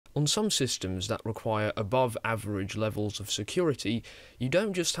On some systems that require above average levels of security, you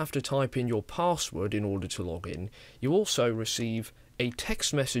don't just have to type in your password in order to log in, you also receive a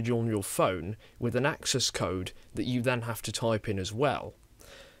text message on your phone with an access code that you then have to type in as well.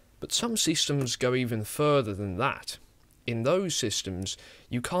 But some systems go even further than that. In those systems,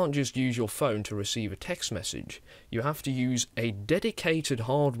 you can't just use your phone to receive a text message. You have to use a dedicated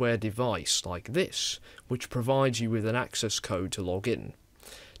hardware device like this, which provides you with an access code to log in.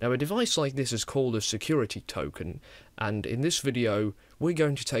 Now, a device like this is called a security token, and in this video, we're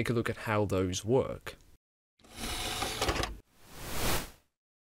going to take a look at how those work.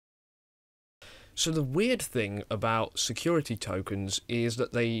 So the weird thing about security tokens is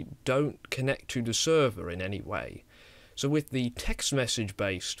that they don't connect to the server in any way. So with the text message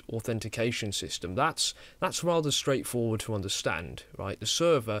based authentication system, that's rather straightforward to understand, right? The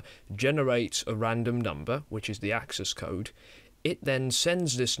server generates a random number, which is the access code. It then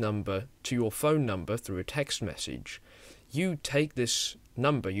sends this number to your phone number through a text message. You take this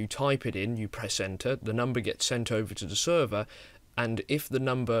number, you type it in, you press enter, the number gets sent over to the server, and if the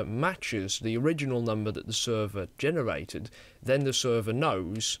number matches the original number that the server generated, then the server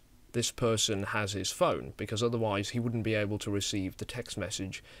knows this person has his phone, because otherwise he wouldn't be able to receive the text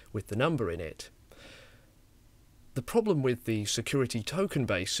message with the number in it. The problem with the security token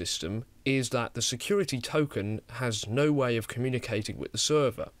based system is that the security token has no way of communicating with the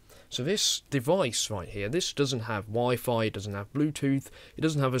server. So this device right here, this doesn't have Wi-Fi, it doesn't have Bluetooth, it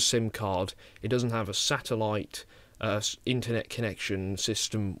doesn't have a SIM card, it doesn't have a satellite internet connection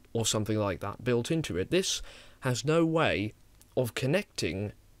system or something like that built into it. This has no way of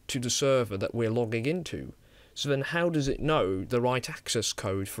connecting to the server that we're logging into. So then how does it know the right access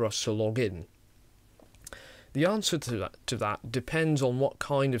code for us to log in? The answer to that depends on what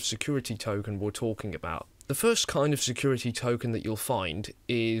kind of security token we're talking about. The first kind of security token that you'll find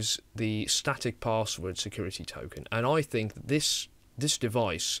is the static password security token, and I think that this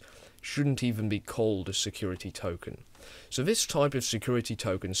device shouldn't even be called a security token. So this type of security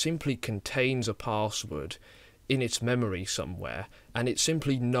token simply contains a password in its memory somewhere, and it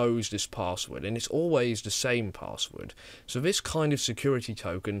simply knows this password, and it's always the same password. So this kind of security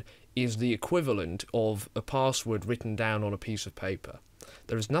token is the equivalent of a password written down on a piece of paper.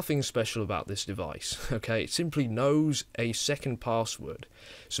 There is nothing special about this device, okay? It simply knows a second password.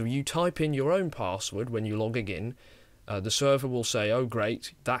 So you type in your own password when you're logging in, the server will say, oh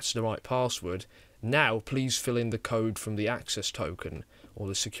great, that's the right password. Now please fill in the code from the access token or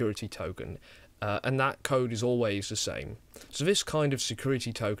the security token. And that code is always the same. So this kind of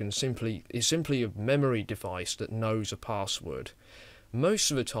security token is simply a memory device that knows a password.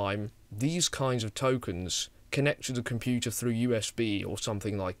 Most of the time, these kinds of tokens connect to the computer through USB or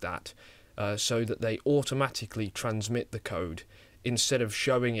something like that, so that they automatically transmit the code instead of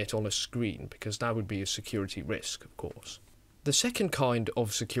showing it on a screen, because that would be a security risk, of course. The second kind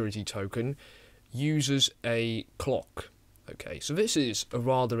of security token uses a clock. Okay, so this is a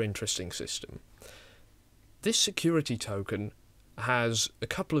rather interesting system. This security token has a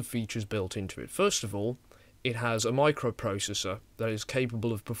couple of features built into it. First of all, it has a microprocessor that is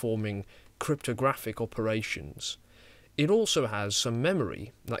capable of performing cryptographic operations. It also has some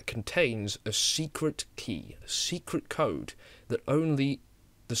memory that contains a secret key, a secret code that only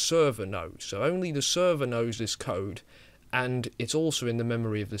the server knows. So only the server knows this code, and it's also in the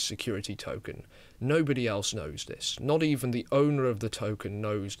memory of the security token. Nobody else knows this. Not even the owner of the token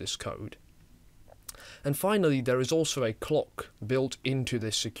knows this code. And finally, there is also a clock built into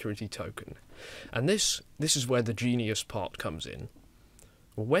this security token. And this is where the genius part comes in.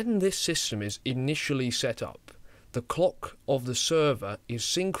 When this system is initially set up, the clock of the server is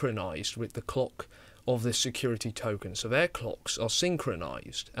synchronized with the clock of the security token. So their clocks are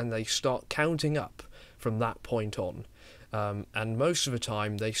synchronized and they start counting up from that point on. And most of the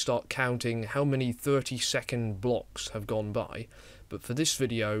time they start counting how many 30-second blocks have gone by. But for this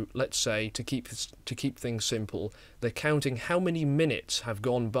video, let's say, to keep things simple, they're counting how many minutes have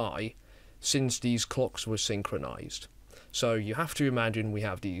gone by since these clocks were synchronized. So you have to imagine we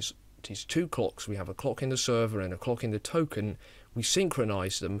have these two clocks. We have a clock in the server and a clock in the token. We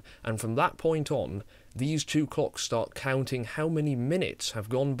synchronize them, and from that point on, these two clocks start counting how many minutes have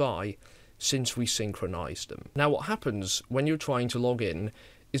gone by since we synchronized them. Now what happens when you're trying to log in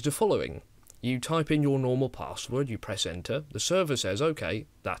is the following. You type in your normal password, you press enter, the server says, okay,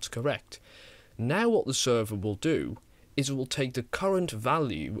 that's correct. Now what the server will do is it will take the current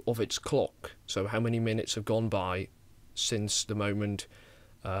value of its clock, so how many minutes have gone by since the moment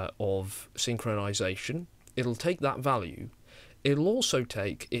of synchronization. It'll take that value. It'll also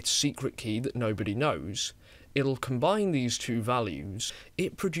take its secret key that nobody knows, it'll combine these two values.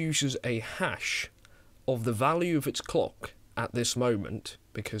 It produces a hash of the value of its clock at this moment,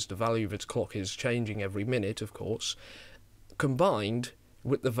 because the value of its clock is changing every minute, of course, combined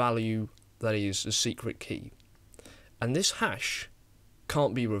with the value that is the secret key. And this hash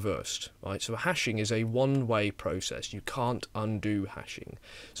can't be reversed, right? So hashing is a one-way process. You can't undo hashing.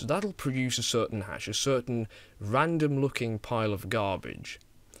 So that'll produce a certain hash, a certain random-looking pile of garbage.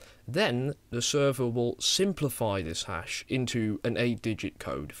 Then the server will simplify this hash into an 8-digit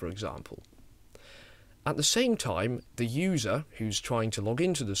code, for example. At the same time, the user who's trying to log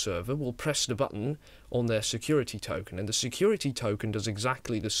into the server will press the button on their security token, and the security token does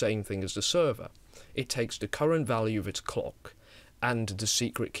exactly the same thing as the server. It takes the current value of its clock and the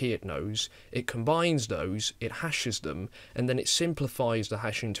secret key it knows, it combines those, it hashes them, and then it simplifies the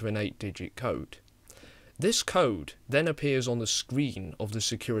hash into an 8-digit code. This code then appears on the screen of the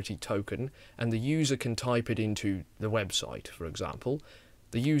security token, and the user can type it into the website, for example.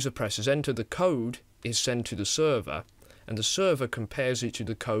 The user presses enter, the code is sent to the server, and the server compares it to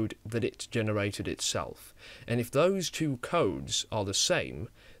the code that it generated itself. And if those two codes are the same,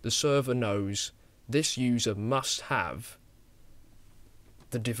 the server knows this user must have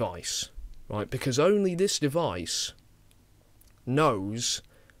the device, right? Because only this device knows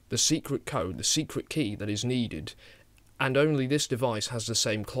the secret code, the secret key that is needed, and only this device has the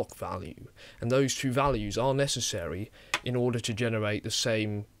same clock value. And those two values are necessary in order to generate the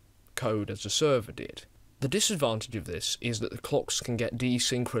same code as the server did. The disadvantage of this is that the clocks can get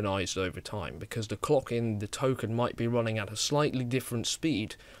desynchronized over time, because the clock in the token might be running at a slightly different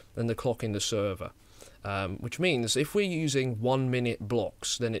speed than the clock in the server. Which means if we're using 1-minute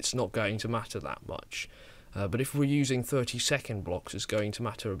blocks, then it's not going to matter that much. But if we're using 30-second blocks, it's going to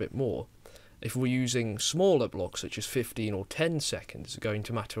matter a bit more. If we're using smaller blocks, such as 15 or 10 seconds, it's going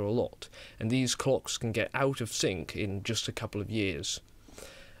to matter a lot. And these clocks can get out of sync in just a couple of years.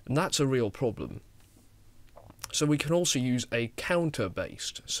 And that's a real problem. So we can also use a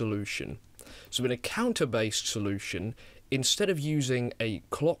counter-based solution. So in a counter-based solution, instead of using a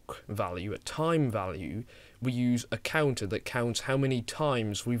clock value, a time value, we use a counter that counts how many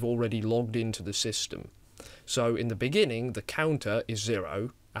times we've already logged into the system. So in the beginning, the counter is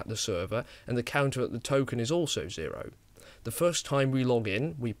 0 at the server, and the counter at the token is also 0. The first time we log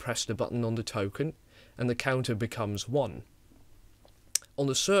in, we press the button on the token, and the counter becomes 1. On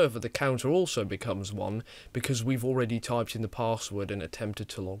the server, the counter also becomes 1 because we've already typed in the password and attempted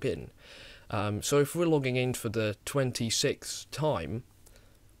to log in. So if we're logging in for the 26th time,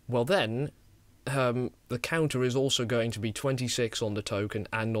 well then, the counter is also going to be 26 on the token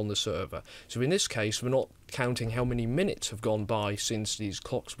and on the server. So in this case, we're not counting how many minutes have gone by since these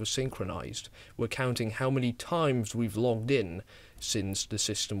clocks were synchronized. We're counting how many times we've logged in since the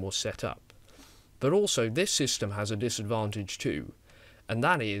system was set up. But also, this system has a disadvantage too. And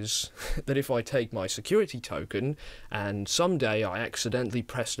that is that if I take my security token and someday I accidentally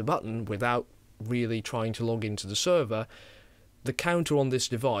press the button without really trying to log into the server, the counter on this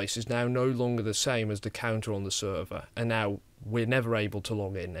device is now no longer the same as the counter on the server, and now we're never able to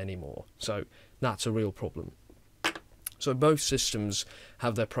log in anymore. So that's a real problem. So both systems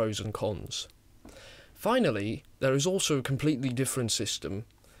have their pros and cons. Finally, there is also a completely different system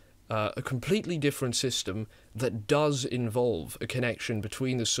that does involve a connection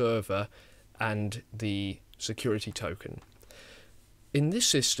between the server and the security token. In this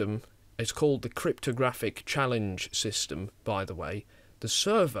system, it's called the Cryptographic Challenge system, by the way. The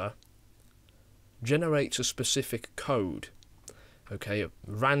server generates a specific code, okay, a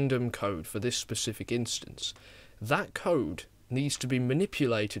random code for this specific instance. That code needs to be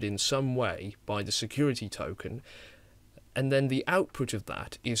manipulated in some way by the security token, and then the output of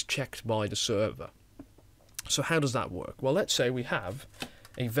that is checked by the server. So how does that work? Well, let's say we have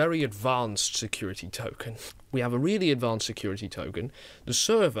a very advanced security token. We have a really advanced security token. The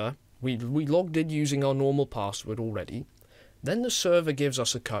server, we logged in using our normal password already. Then the server gives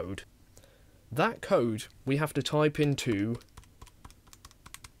us a code. That code we have to type into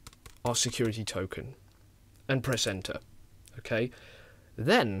our security token and press enter. Okay?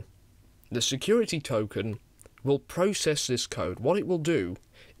 Then the security token will process this code. What it will do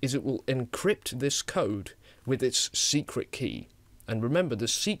is it will encrypt this code with its secret key. And remember, the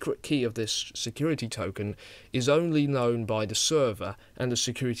secret key of this security token is only known by the server and the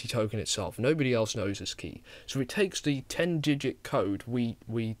security token itself. Nobody else knows this key. So it takes the 10-digit code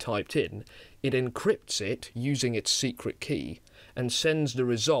we typed in, it encrypts it using its secret key, and sends the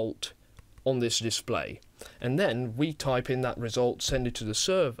result on this display. And then we type in that result, send it to the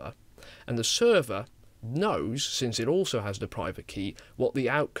server, and the server knows, since it also has the private key, what the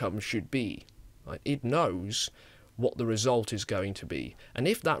outcome should be. right? It knows what the result is going to be. And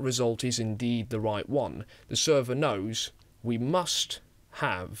if that result is indeed the right one, the server knows we must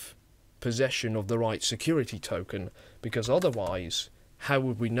have possession of the right security token, because otherwise, how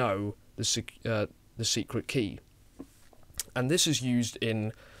would we know the secret key? And this is used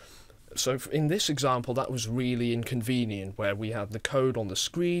in... So in this example, that was really inconvenient, where we had the code on the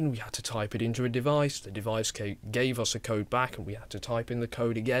screen, we had to type it into a device, the device gave us a code back, and we had to type in the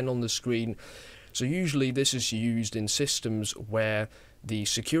code again on the screen. So usually this is used in systems where the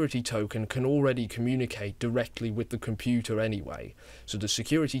security token can already communicate directly with the computer anyway. So the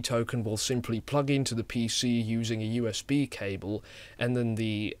security token will simply plug into the PC using a USB cable, and then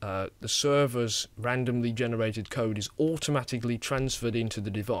the server's randomly generated code is automatically transferred into the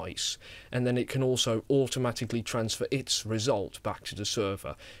device, and then it can also automatically transfer its result back to the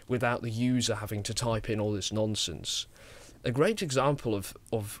server without the user having to type in all this nonsense. A great example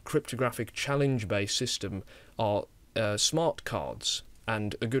of cryptographic challenge-based system are smart cards.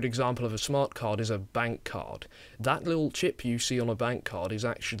 And a good example of a smart card is a bank card. That little chip you see on a bank card is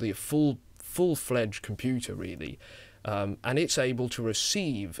actually a full-fledged computer, really. And it's able to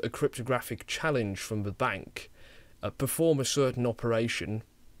receive a cryptographic challenge from the bank, perform a certain operation,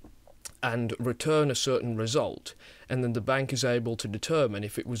 and return a certain result. And then the bank is able to determine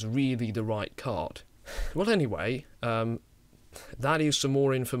if it was really the right card. Well, anyway, that is some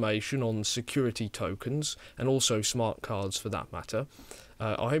more information on security tokens, and also smart cards for that matter.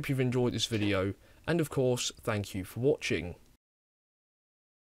 I hope you've enjoyed this video, and of course, thank you for watching.